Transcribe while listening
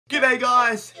G'day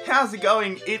guys, how's it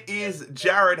going? It is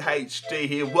JarradHD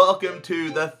here. Welcome to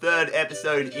the third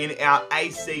episode in our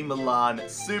AC Milan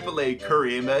Super League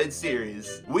Career Mode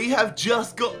series. We have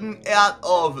just gotten out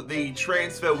of the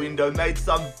transfer window, made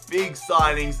some big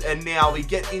signings, and now we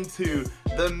get into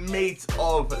the meat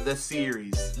of the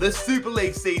series. The Super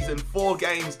League season, 4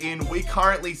 games in, we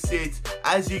currently sit,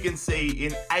 as you can see,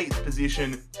 in 8th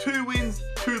position. 2 wins,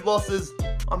 2 losses.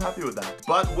 I'm happy with that.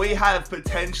 But we have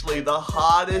potentially the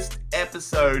hardest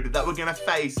episode that we're going to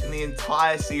face in the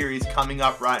entire series coming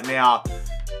up right now.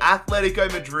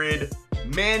 Atletico Madrid,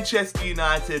 Manchester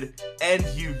United, and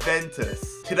Juventus.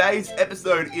 Today's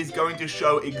episode is going to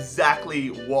show exactly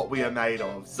what we are made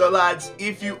of. So lads,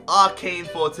 if you are keen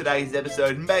for today's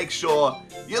episode, make sure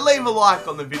you leave a like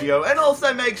on the video, and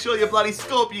also make sure you bloody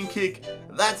scorpion kick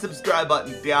that subscribe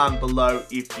button down below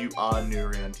if you are new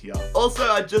around here. Also,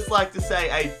 I'd just like to say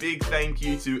a big thank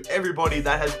you to everybody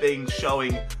that has been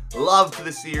showing love to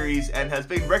the series and has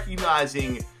been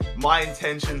recognizing my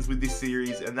intentions with this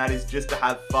series, and that is just to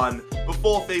have fun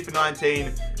before FIFA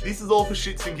 19. This is all for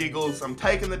shits and giggles. I'm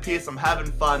taking the piss, I'm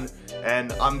having fun,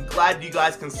 and I'm glad you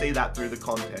guys can see that through the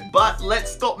content. But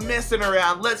let's stop messing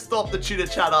around, let's stop the chitter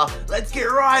chatter, let's get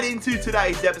right into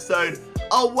today's episode,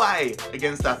 away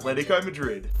against Atletico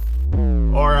Madrid.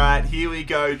 Alright, here we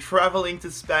go, travelling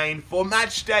to Spain for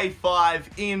match day 5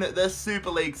 in the Super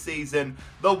League season.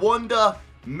 The Wanda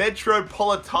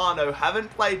Metropolitano haven't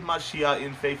played much here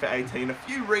in FIFA 18. A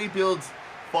few rebuilds,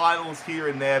 finals here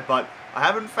and there, but I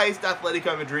haven't faced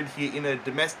Atletico Madrid here in a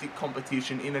domestic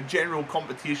competition, in a general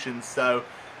competition. So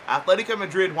Atletico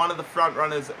Madrid, one of the front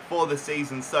runners for the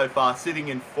season so far, sitting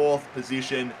in 4th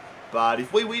position. But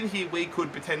if we win here, we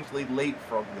could potentially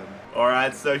leapfrog them.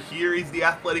 Alright, so here is the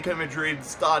Atletico Madrid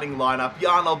starting lineup.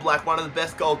 Jan Oblak, one of the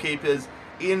best goalkeepers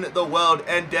in the world,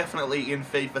 and definitely in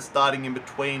FIFA, starting in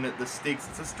between the sticks.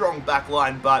 It's a strong back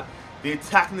line, but the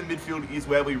attack in the midfield is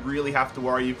where we really have to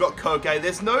worry. You've got Koke.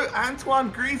 There's no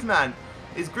Antoine Griezmann.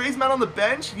 Is Griezmann on the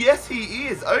bench? Yes, he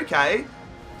is. Okay.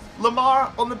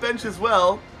 Lamar on the bench as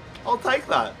well. I'll take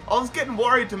that. I was getting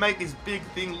worried to make this big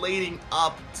thing leading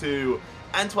up to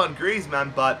Antoine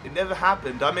Griezmann, but it never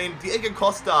happened. I mean, Diego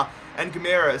Costa and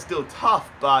Gamera are still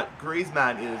tough, but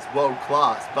Griezmann is world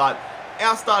class. But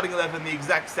our starting 11, the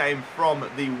exact same from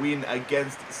the win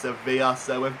against Sevilla.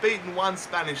 So we've beaten one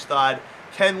Spanish side.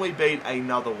 Can we beat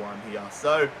another one here?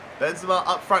 So Benzema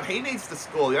up front, he needs to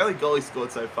score. The only goal he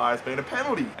scored so far has been a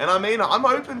penalty. And I mean, I'm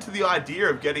open to the idea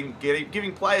of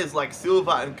giving players like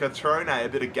Silva and Catrone a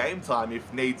bit of game time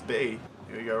if needs be.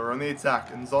 Here we go, we're on the attack,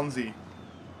 and Zonzi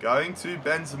going to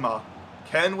Benzema.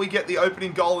 Can we get the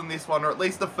opening goal in this one, or at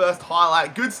least the first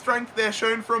highlight? Good strength there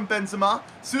shown from Benzema.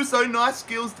 Suso, nice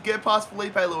skills to get past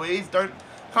Felipe Luis. Can't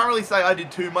really say I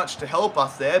did too much to help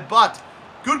us there, but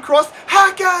good cross.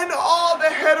 Hakan! Oh, the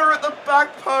header at the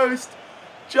back post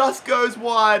just goes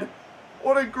wide.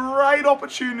 What a great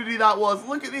opportunity that was.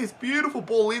 Look at this, beautiful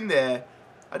ball in there.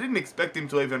 I didn't expect him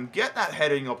to even get that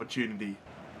heading opportunity.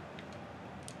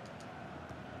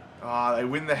 They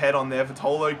win the head on there.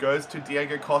 Vitolo goes to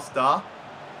Diego Costa,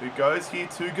 who goes here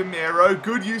to Gamero.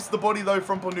 Good use of the body though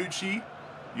from Bonucci.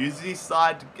 Uses his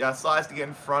size to get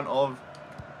in front of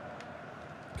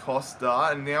Costa,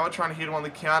 and now we're trying to hit him on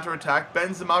the counter attack.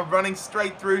 Benzema running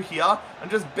straight through here and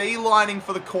just beelining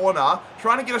for the corner,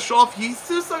 trying to get a shot off. He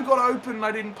also got open and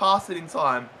I didn't pass it in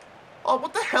time. Oh,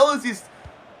 what the hell is this?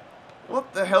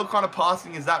 What the hell kind of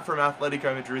passing is that from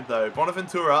Atletico Madrid though?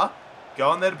 Bonaventura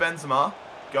going there to Benzema.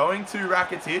 Going to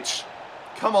Rakitic.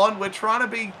 Come on, we're trying to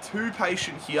be too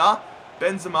patient here.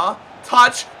 Benzema,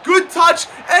 touch, good touch,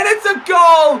 and it's a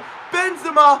goal!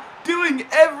 Benzema doing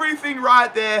everything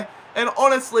right there. And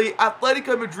honestly,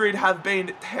 Atletico Madrid have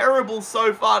been terrible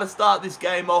so far to start this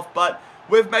game off, but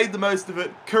we've made the most of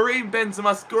it. Karim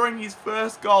Benzema scoring his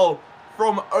first goal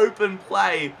from open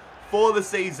play for the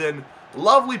season.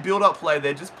 Lovely build-up play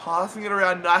there, just passing it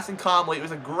around nice and calmly. It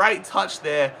was a great touch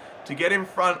there to get in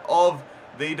front of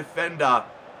the defender,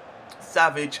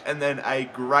 Savage, and then a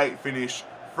great finish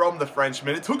from the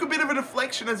Frenchman. It took a bit of a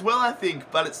deflection as well, I think,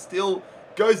 but it still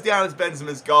goes down as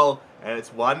Benzema's goal, and it's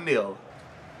 1-0. We're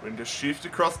going to shift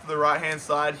across to the right-hand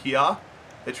side here.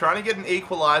 They're trying to get an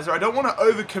equaliser. I don't want to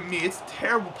overcommit.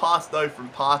 Terrible pass, though, from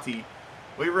Partey.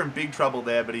 We were in big trouble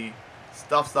there, but he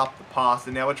stuffs up the pass,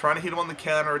 and now we're trying to hit him on the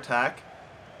counter-attack.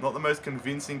 Not the most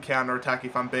convincing counter-attack,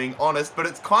 if I'm being honest, but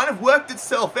it's kind of worked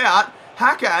itself out.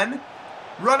 Hakan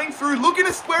running through, looking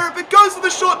to square it, but goes for the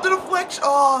shot, the deflection.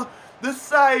 Oh, the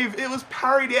save. It was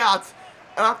parried out,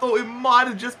 and I thought we might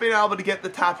have just been able to get the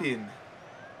tap in.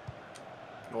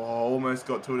 Oh, almost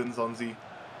got to it in Zonzi.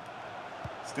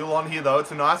 Still on here though,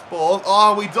 it's a nice ball.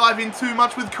 Oh, we dive in too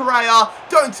much with Correa.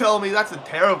 Don't tell me that's a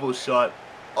terrible shot.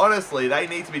 Honestly, they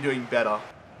need to be doing better.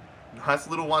 Nice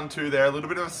little 1-2 there, a little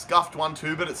bit of a scuffed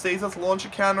 1-2, but it sees us launch a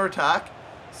counter-attack.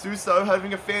 Suso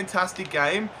having a fantastic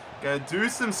game. Gonna do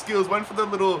some skills, went for the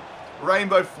little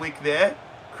rainbow flick there.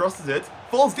 Crosses it,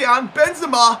 falls down,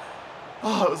 Benzema!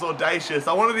 Oh, it was audacious.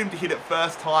 I wanted him to hit it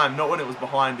first time, not when it was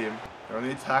behind him. They're on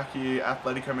the attack here,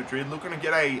 Atletico Madrid looking to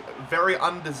get a very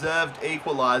undeserved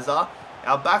equaliser.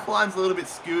 Our backline's a little bit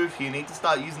skewed here, need to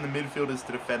start using the midfielders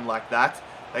to defend like that.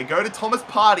 They go to Thomas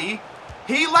Partey.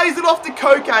 He lays it off to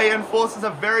Koke and forces a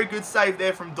very good save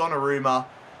there from Donnarumma.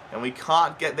 And we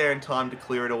can't get there in time to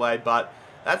clear it away, but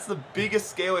that's the biggest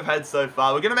scare we've had so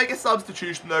far. We're going to make a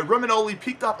substitution though. Romagnoli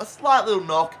picked up a slight little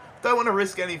knock. Don't want to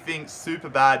risk anything super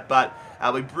bad, but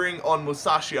we bring on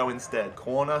Musacchio instead.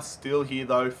 Corner still here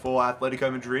though for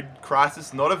Atletico Madrid.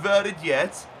 Crisis not averted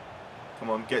yet. Come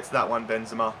on, get to that one,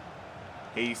 Benzema.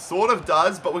 He sort of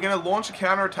does, but we're going to launch a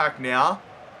counter-attack now.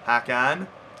 Hakan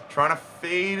trying to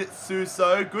feed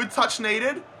Suso. Good touch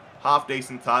needed. Half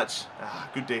decent touch.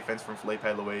 Good defense from Felipe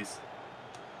Luis.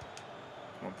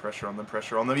 Come on, pressure on them,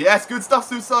 pressure on them. Yes, good stuff,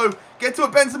 Suso. Get to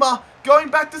it, Benzema. Going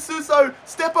back to Suso.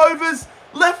 Step overs.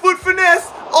 Left foot finesse.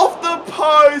 Off the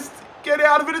post. Get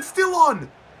out of it. It's still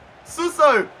on.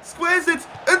 Suso squares it.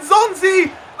 And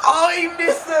Zonzi. Oh, he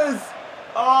misses.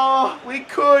 Oh, we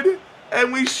could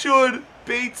and we should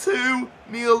be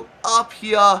 2-0 up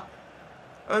here.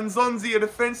 And Zonzi, a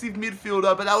defensive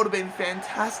midfielder, but that would have been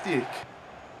fantastic.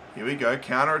 Here we go,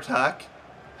 counter-attack.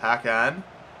 Hakan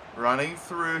running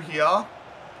through here.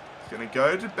 He's going to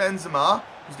go to Benzema.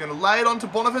 He's going to lay it on to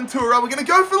Bonaventura. We're going to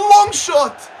go for the long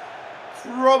shot.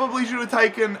 Probably should have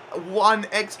taken one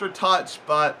extra touch,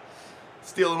 but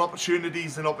still an opportunity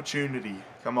is an opportunity.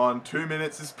 Come on, 2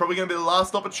 minutes. This is probably going to be the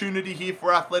last opportunity here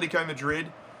for Atletico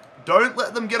Madrid. Don't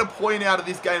let them get a point out of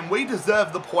this game. We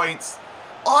deserve the points.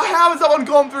 Oh, how has that one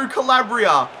gone through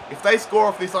Calabria? If they score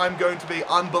off this, I'm going to be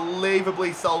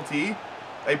unbelievably salty.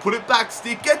 They put it back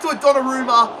stick. Get to it,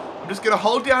 Donnarumma. I'm just going to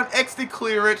hold down X to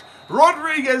clear it.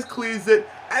 Rodriguez clears it.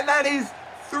 And that is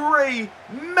 3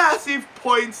 massive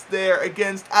points there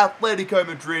against Atletico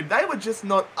Madrid. They were just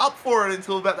not up for it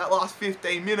until about that last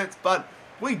 15 minutes. But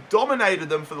we dominated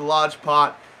them for the large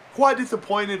part. Quite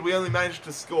disappointed we only managed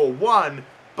to score 1.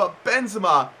 But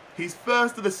Benzema, his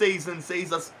first of the season,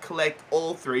 sees us collect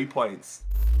all 3 points.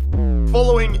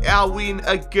 Following our win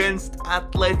against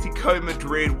Atletico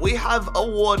Madrid, we have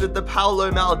awarded the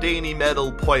Paolo Maldini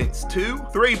medal points to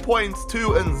 3 points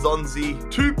to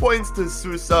Nzonzi, 2 points to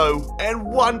Suso, and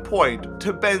 1 point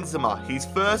to Benzema, his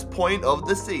first point of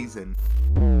the season.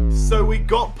 So we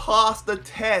got past the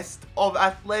test of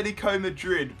Atletico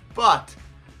Madrid, but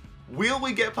will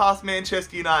we get past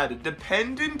Manchester United?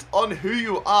 Dependent on who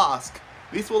you ask.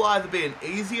 This will either be an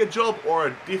easier job or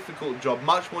a difficult job,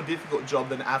 much more difficult job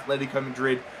than Atletico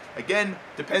Madrid. Again,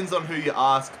 depends on who you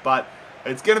ask, but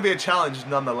it's going to be a challenge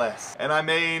nonetheless. And I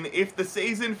mean, if the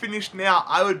season finished now,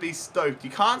 I would be stoked. You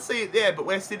can't see it there, but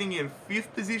we're sitting in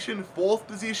 5th position, 4th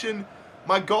position.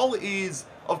 My goal is,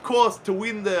 of course, to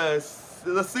win the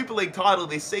Super League title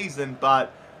this season,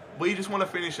 but we just want to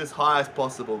finish as high as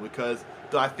possible because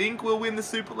do I think we'll win the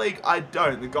Super League? I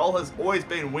don't. The goal has always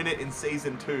been win it in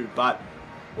Season 2, but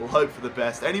we'll hope for the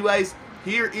best. Anyways,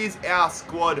 here is our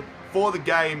squad for the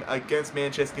game against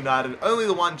Manchester United. Only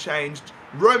the one changed.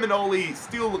 Romagnoli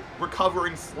still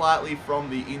recovering slightly from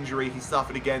the injury he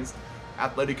suffered against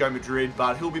Atletico Madrid,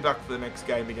 but he'll be back for the next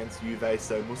game against Juve,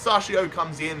 so Musacchio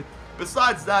comes in.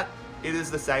 Besides that, it is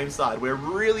the same side. We're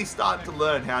really starting to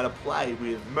learn how to play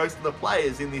with most of the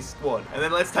players in this squad. And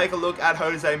then let's take a look at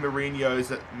Jose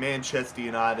Mourinho's Manchester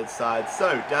United side.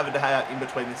 So, David De Gea in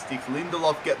between the sticks.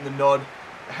 Lindelof getting the nod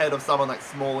ahead of someone like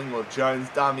Smalling or Jones.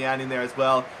 Darmian in there as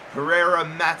well. Herrera,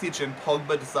 Matic and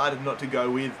Pogba decided not to go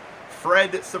with.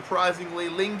 Fred, surprisingly.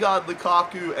 Lingard,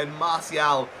 Lukaku and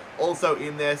Martial also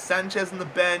in there. Sanchez on the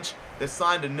bench. They've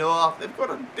signed a Noah. They've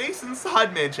got a decent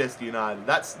side, Manchester United.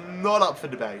 That's not up for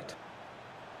debate.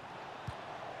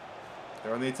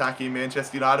 They're on the attack here,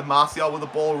 Manchester United. Martial with a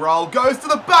ball roll. Goes to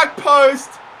the back post.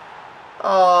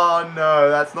 Oh, no.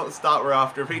 That's not the start we're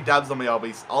after. If he dabs on me,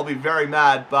 I'll be very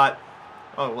mad. But,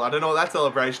 oh, well, I don't know what that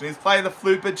celebration is. Playing the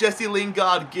flute, but Jesse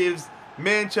Lingard gives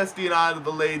Manchester United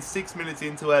the lead 6 minutes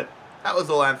into it. That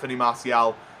was all Anthony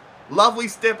Martial. Lovely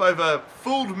step over.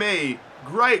 Fooled me.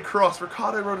 Great cross.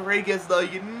 Ricardo Rodriguez, though,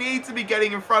 you need to be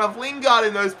getting in front of Lingard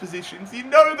in those positions. You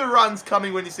know the run's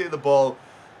coming when you see the ball.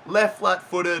 Left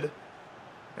flat-footed.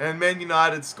 And Man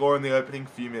United score in the opening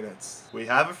few minutes. We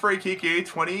have a free kick here,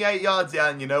 28 yards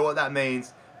out, and you know what that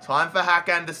means. Time for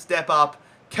Hakan to step up,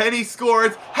 Can he score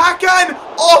it? Hakan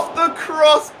off the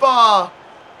crossbar.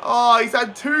 Oh, he's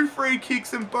had 2 free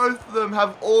kicks and both of them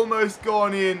have almost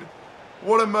gone in.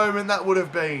 What a moment that would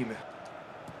have been.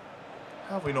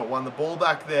 How have we not won the ball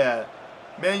back there?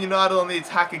 Man United on the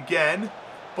attack again.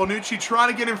 Bonucci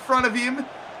trying to get in front of him.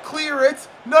 Clear it.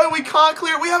 No, we can't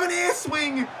clear it. We have an air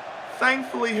swing.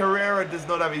 Thankfully, Herrera does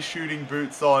not have his shooting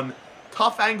boots on.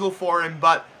 Tough angle for him,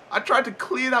 but I tried to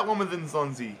clear that one with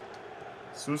Nzonzi.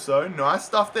 Suso, nice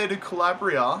stuff there to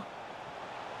Calabria.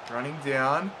 Running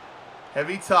down.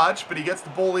 Heavy touch, but he gets the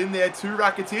ball in there to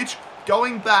Rakitic.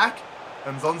 Going back.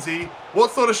 Nzonzi,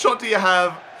 what sort of shot do you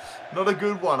have? Not a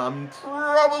good one. I'm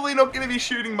probably not going to be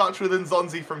shooting much with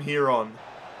Nzonzi from here on.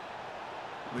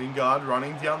 Lingard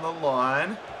running down the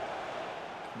line.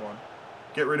 Come on.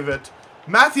 Get rid of it.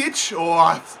 Matic! Oh,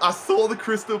 I saw the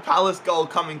Crystal Palace goal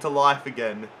coming to life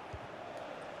again.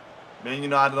 Man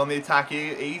United on the attack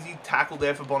here. Easy tackle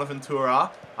there for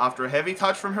Bonaventura. After a heavy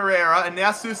touch from Herrera. And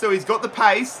now Suso, he's got the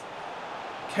pace.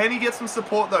 Can he get some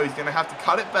support though? He's going to have to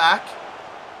cut it back.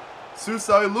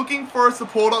 Suso looking for a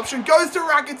support option. Goes to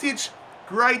Rakitic.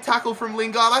 Great tackle from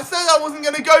Lingard. I said I wasn't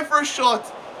going to go for a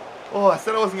shot. Oh, I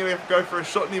said I wasn't going to go for a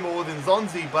shot anymore with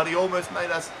Nzonzi, but he almost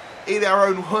made us eat our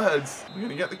own words. We're going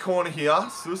to get the corner here.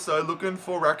 Suso looking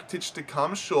for Rakitic to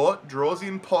come short. Draws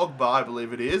in Pogba, I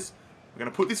believe it is. We're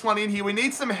going to put this one in here. We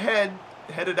need some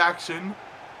headed action.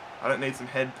 I don't need some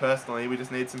head personally. We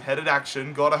just need some headed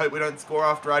action. God, I hope we don't score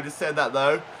after I just said that,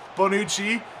 though.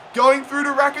 Bonucci going through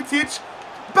to Rakitic.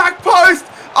 Back post.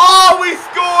 Oh, we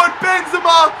scored.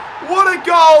 Benzema. What a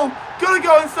goal. Got to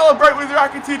go and celebrate with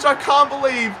Rakitic. I can't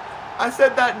believe I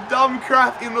said that dumb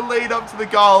crap in the lead up to the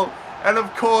goal. And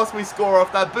of course we score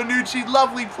off that. Bonucci,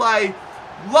 lovely play.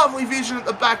 Lovely vision at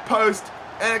the back post.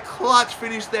 And a clutch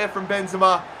finish there from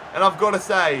Benzema. And I've got to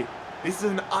say, this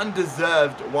is an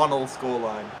undeserved 1-1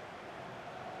 scoreline.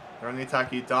 They're on the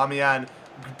attack here. Damian.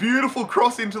 Beautiful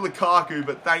cross into Lukaku,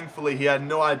 but thankfully he had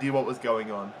no idea what was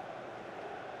going on.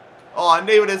 Oh, I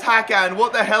knew it as Hakan.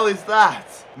 What the hell is that?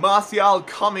 Martial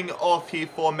coming off here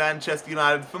for Manchester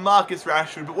United for Marcus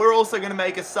Rashford, but we're also going to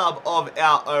make a sub of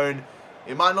our own.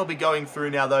 It might not be going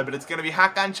through now though, but it's going to be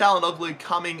Hakan Çalhanoğlu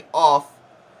coming off.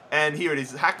 And here it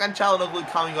is. Hakan Çalhanoğlu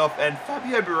coming off and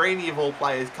Fabio Borini of all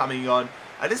players coming on.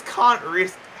 I just can't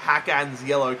risk Hakan's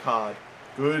yellow card.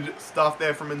 Good stuff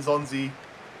there from Nzonzi.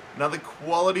 Another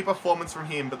quality performance from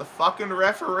him, but the fucking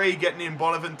referee getting in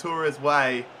Bonaventura's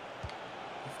way.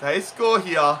 If they score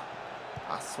here,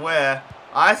 I swear,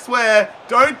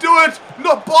 don't do it!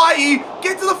 Not Bailly!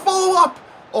 Get to the follow-up!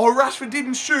 Oh, Rashford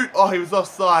didn't shoot. Oh, he was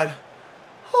offside.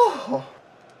 Oh.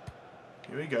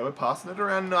 Here we go, we're passing it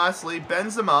around nicely.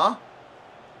 Benzema,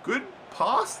 good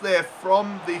pass there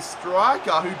from the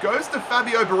striker who goes to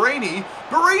Fabio Borini.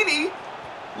 Borini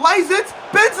lays it.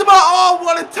 Benzema, oh,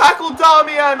 what a tackle,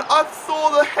 Damian. I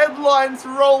saw the headlines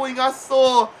rolling. I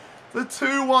saw the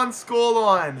 2-1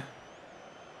 scoreline.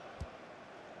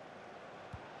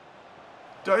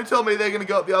 Don't tell me they're going to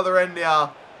go up the other end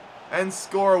now and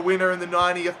score a winner in the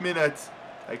 90th minute.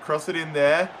 They cross it in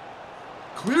there.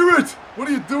 Clear it! What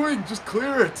are you doing? Just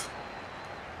clear it.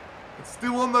 It's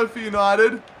still on though for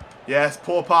United. Yes,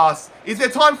 poor pass. Is there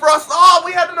time for us? Oh,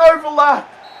 we had an overlap.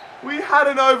 We had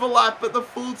an overlap, but the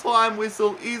full-time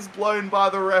whistle is blown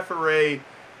by the referee.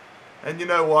 And you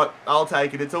know what? I'll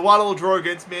take it. It's a 1-1 draw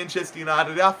against Manchester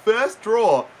United. Our first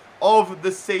draw of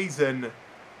the season.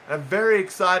 A very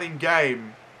exciting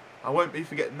game. I won't be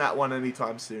forgetting that one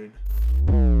anytime soon.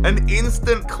 An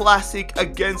instant classic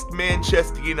against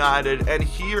Manchester United, and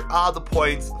here are the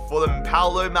points for the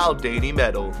Paolo Maldini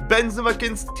medal. Benzema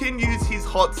continues his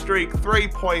hot streak, 3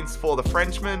 points for the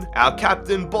Frenchman. Our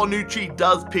captain Bonucci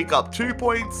does pick up 2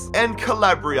 points, and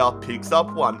Calabria picks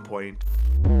up 1 point.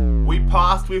 We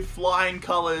passed with flying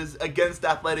colours against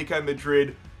Atletico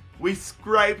Madrid. We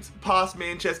scraped past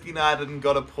Manchester United and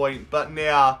got a point, but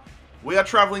now we are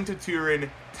travelling to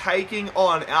Turin, taking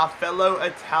on our fellow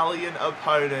Italian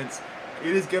opponents.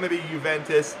 It is going to be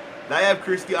Juventus. They have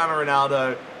Cristiano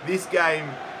Ronaldo. This game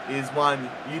is one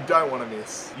you don't want to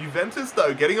miss. Juventus,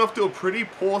 though, getting off to a pretty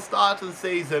poor start to the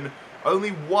season. Only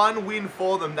 1 win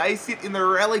for them. They sit in the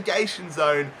relegation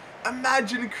zone.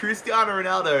 Imagine Cristiano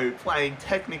Ronaldo playing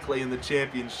technically in the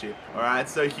championship. Alright,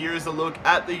 so here is a look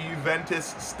at the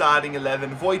Juventus starting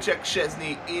 11. Wojciech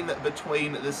Szczesny in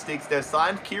between the sticks. They've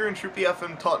signed Kieran Trippier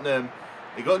from Tottenham.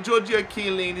 They got Giorgio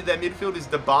Chiellini. Their midfield is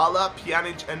Dybala,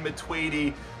 Pjanic and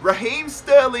Matuidi. Raheem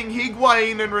Sterling,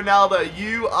 Higuain and Ronaldo.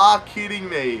 You are kidding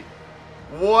me.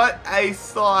 What a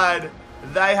side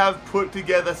they have put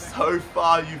together so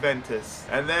far, Juventus.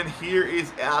 And then here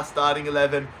is our starting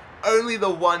 11. only the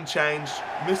one change.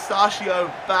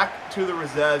 Musacchio back to the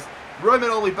reserves.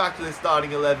 Romanoli back to the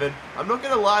starting 11. I'm not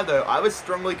going to lie though, I was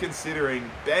strongly considering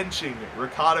benching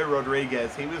Ricardo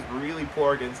Rodriguez. He was really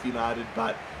poor against United,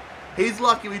 but he's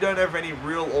lucky we don't have any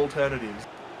real alternatives.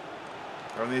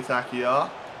 We're on the attack here.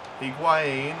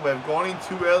 Higuain, we've gone in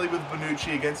too early with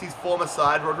Bonucci against his former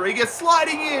side. Rodriguez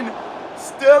sliding in.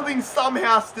 Sterling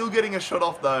somehow still getting a shot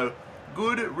off though.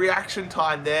 Good reaction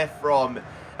time there from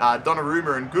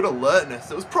Donnarumma and good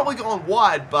alertness. It was probably going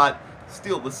wide, but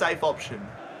still the safe option.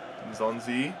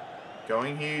 Zonzi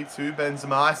going here to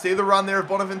Benzema. I see the run there of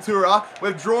Bonaventura.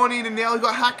 We've drawn in and now we've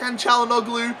got Hakan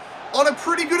Çalhanoğlu on a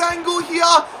pretty good angle here.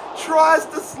 Tries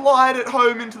to slide it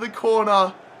home into the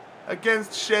corner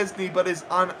against Szczesny, but is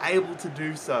unable to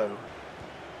do so.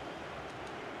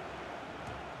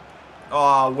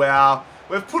 Oh, wow.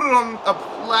 We've put it on a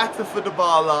platter for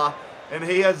Dybala, and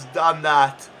he has done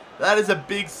that. That is a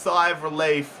big sigh of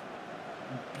relief.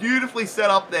 Beautifully set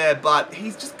up there, but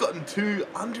he's just gotten too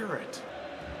under it.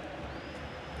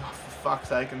 Oh, for fuck's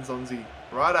sake, Nzonzi.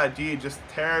 Right idea, just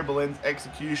terrible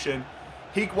execution.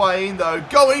 Higuain, though,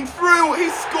 going through. He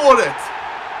scored it.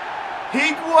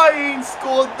 Higuain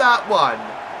scored that one.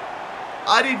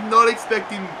 I did not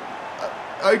expect him.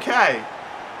 Okay.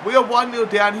 We are 1-0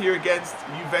 down here against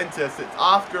Juventus. It's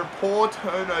after a poor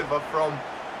turnover from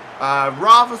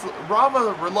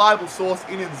rather reliable source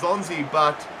in Nzonzi,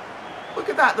 but look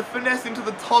at that, the finesse into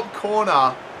the top corner.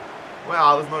 Wow,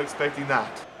 I was not expecting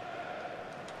that.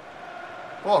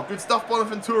 Oh, good stuff,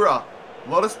 Bonaventura. A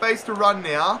lot of space to run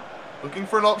now. Looking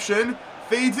for an option.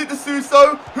 Feeds it to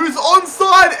Suso, who's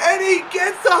onside, and he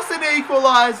gets us an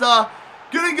equaliser.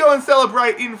 Gonna go and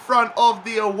celebrate in front of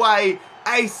the away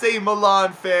AC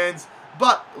Milan fans.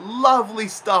 But lovely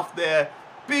stuff there.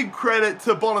 Big credit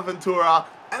to Bonaventura.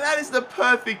 And that is the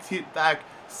perfect hit back.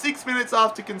 6 minutes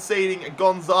after conceding a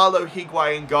Gonzalo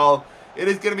Higuain goal, it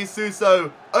is going to be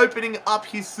Suso opening up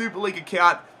his Super League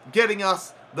account, getting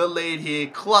us the lead here.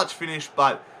 Clutch finish,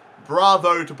 but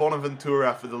bravo to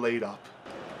Bonaventura for the lead up.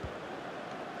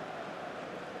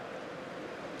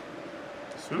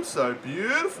 Suso,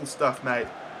 beautiful stuff, mate.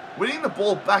 Winning the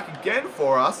ball back again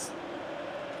for us.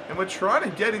 And we're trying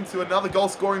to get into another goal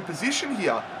scoring position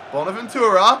here.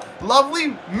 Bonaventura, lovely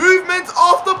movement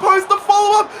off the post, the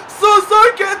follow-up.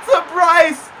 Suso gets a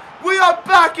brace. We are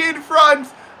back in front.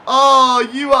 Oh,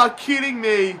 you are kidding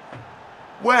me.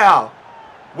 Wow.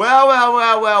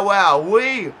 Wow.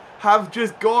 We have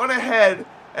just gone ahead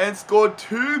and scored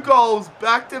 2 goals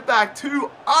back-to-back. 2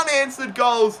 unanswered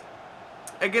goals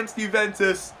against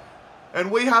Juventus. And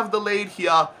we have the lead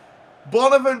here.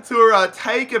 Bonaventura,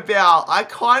 take a bow. I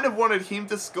kind of wanted him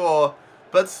to score,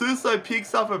 but Suso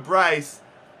picks up a brace,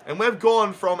 and we've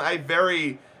gone from a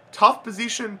very tough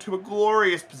position to a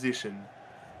glorious position.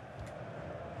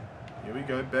 Here we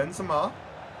go, Benzema,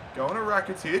 going to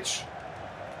Rakitic,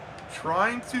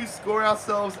 trying to score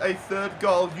ourselves a 3rd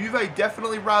goal. Juve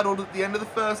definitely rattled at the end of the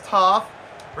first half.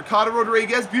 Ricardo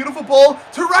Rodriguez, beautiful ball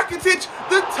to Rakitic,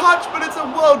 the touch, but it's a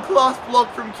world-class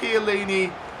block from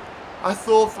Chiellini. I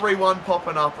saw 3-1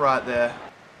 popping up right there.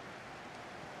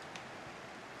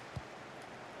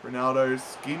 Ronaldo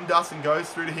skinned us and goes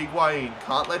through to Higuain.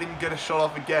 Can't let him get a shot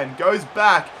off again. Goes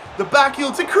back. The back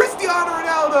heel to Cristiano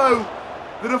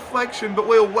Ronaldo. The deflection, but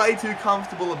we're way too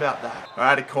comfortable about that.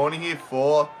 Alright, a corner here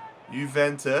for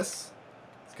Juventus.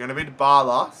 It's going to be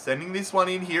Dybala. Sending this one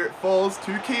in here. It falls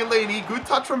to Chiellini. Good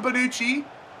touch from Bonucci.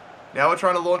 Now we're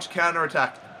trying to launch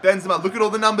counter-attack. Benzema, look at all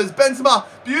the numbers. Benzema,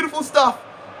 beautiful stuff.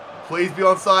 Please be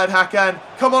onside, Hakan.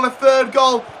 Come on, a 3rd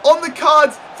goal on the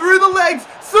cards, through the legs.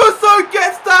 Suso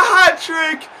gets the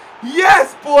hat-trick.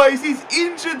 Yes, boys, he's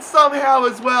injured somehow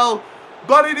as well.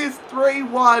 But it is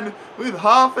 3-1 with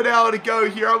half an hour to go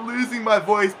here. I'm losing my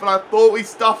voice, but I thought we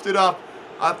stuffed it up.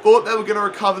 I thought they were going to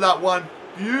recover that one.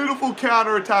 Beautiful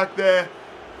counter-attack there.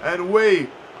 And we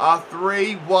are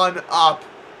 3-1 up.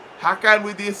 Hakan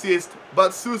with the assist,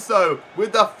 but Suso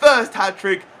with the first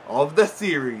hat-trick of the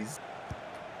series.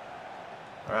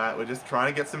 Alright, we're just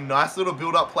trying to get some nice little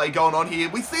build-up play going on here.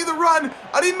 We see the run.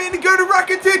 I didn't mean to go to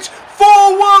Rakitic.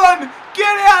 4-1.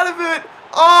 Get out of it.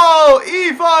 Oh,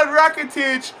 Ivan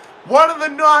Rakitic. One of the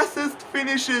nicest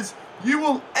finishes you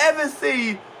will ever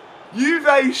see.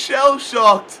 Juve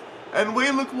shell-shocked. And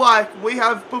we look like we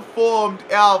have performed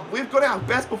we've got our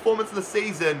best performance of the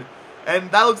season. And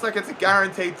that looks like it's a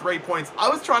guaranteed 3 points. I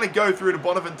was trying to go through to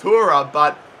Bonaventura,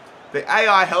 but the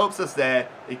AI helps us there.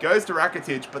 It goes to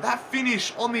Rakitic, but that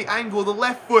finish on the angle, the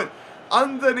left foot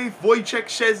underneath Wojciech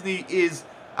Szczesny is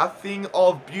a thing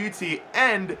of beauty.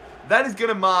 And that is going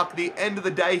to mark the end of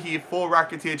the day here for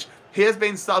Rakitic. He has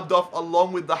been subbed off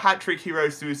along with the hat-trick hero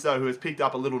Suso, who has picked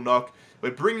up a little knock.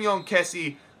 We're bringing on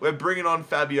Kessie. We're bringing on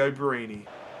Fabio Borini.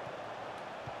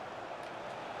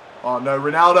 Oh no,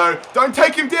 Ronaldo. Don't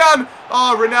take him down.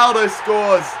 Oh, Ronaldo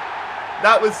scores.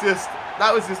 That was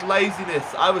just laziness.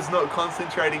 I was not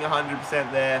concentrating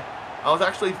 100% there. I was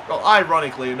actually, well,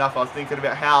 ironically enough, I was thinking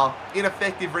about how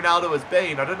ineffective Ronaldo has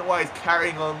been. I don't know why he's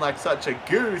carrying on like such a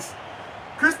goose.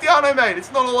 Cristiano, mate,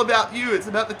 it's not all about you. It's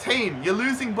about the team. You're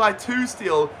losing by 2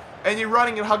 still, and you're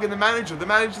running and hugging the manager. The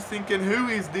manager's thinking, who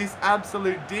is this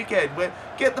absolute dickhead?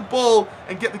 Get the ball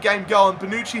and get the game going.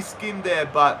 Bonucci skinned there,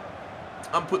 but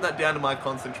I'm putting that down to my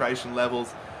concentration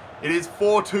levels. It is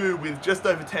 4-2 with just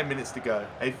over 10 minutes to go.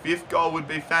 A 5th goal would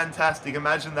be fantastic.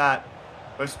 Imagine that.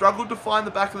 We've struggled to find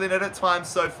the back of the net at times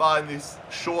so far in this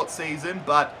short season,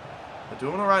 but we're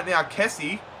doing all right now.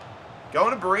 Kessie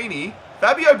going to Borini.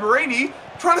 Fabio Borini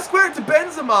trying to square it to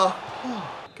Benzema.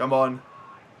 Come on.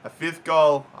 A 5th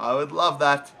goal. I would love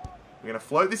that. We're going to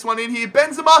float this one in here.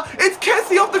 Benzema. It's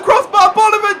Kessie off the crossbar.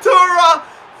 Bonaventura.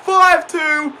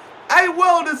 5-2. A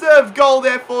well-deserved goal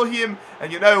there for him.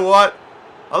 And you know what?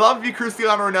 I love you,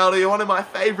 Cristiano Ronaldo. You're one of my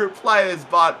favourite players,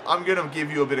 but I'm going to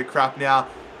give you a bit of crap now.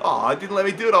 Oh, I didn't let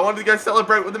me do it. I wanted to go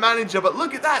celebrate with the manager, but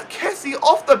look at that. Kessie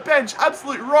off the bench.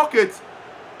 Absolute rocket.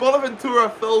 Bonaventura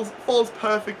falls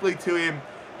perfectly to him.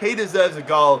 He deserves a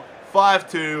goal.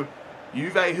 5-2.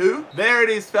 Juve who? There it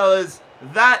is, fellas.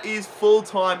 That is full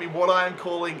time in what I am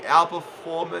calling our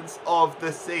performance of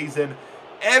the season.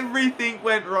 Everything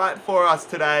went right for us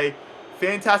today.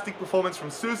 Fantastic performance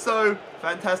from Suso.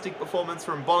 Fantastic performance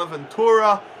from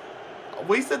Bonaventura.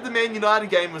 We said the Man United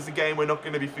game was a game we're not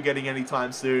going to be forgetting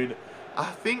anytime soon. I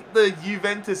think the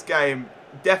Juventus game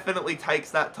definitely takes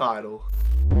that title.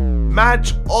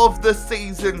 Match of the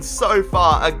season so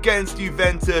far against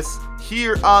Juventus.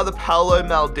 Here are the Paolo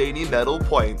Maldini medal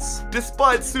points.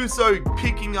 Despite Suso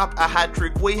picking up a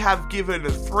hat-trick, we have given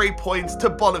 3 points to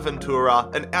Bonaventura,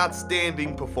 an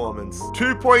outstanding performance.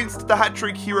 2 points to the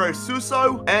hat-trick hero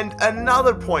Suso, and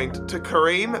another point to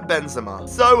Karim Benzema.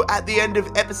 So at the end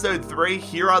of episode 3,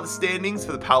 here are the standings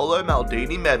for the Paolo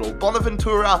Maldini medal.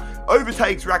 Bonaventura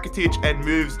overtakes Rakitic and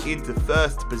moves into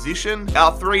 1st position.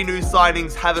 Our 3 new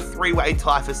signings have a 3-way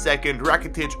tie for 2nd,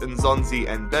 Rakitic, Nzonzi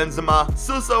and Benzema.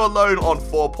 Suso alone on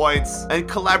 4 points, and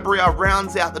Calabria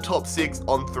rounds out the top 6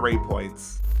 on 3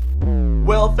 points.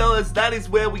 Well, fellas, that is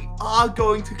where we are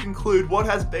going to conclude what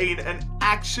has been an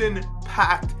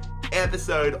action-packed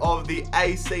episode of the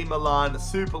AC Milan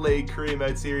Super League Career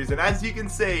Mode series. And as you can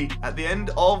see, at the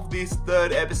end of this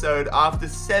 3rd episode, after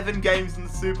 7 games in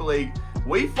the Super League,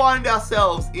 we find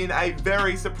ourselves in a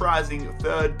very surprising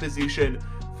 3rd position.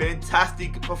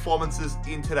 Fantastic performances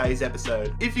in today's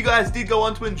episode. If you guys did go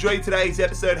on to enjoy today's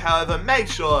episode, however, make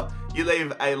sure you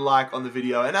leave a like on the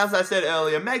video. And as I said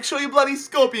earlier, make sure you bloody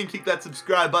scorpion kick that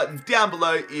subscribe button down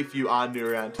below if you are new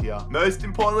around here. Most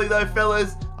importantly though,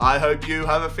 fellas, I hope you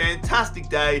have a fantastic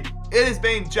day. It has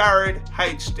been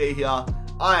JarradHD here.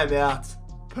 I am out.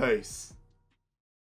 Peace.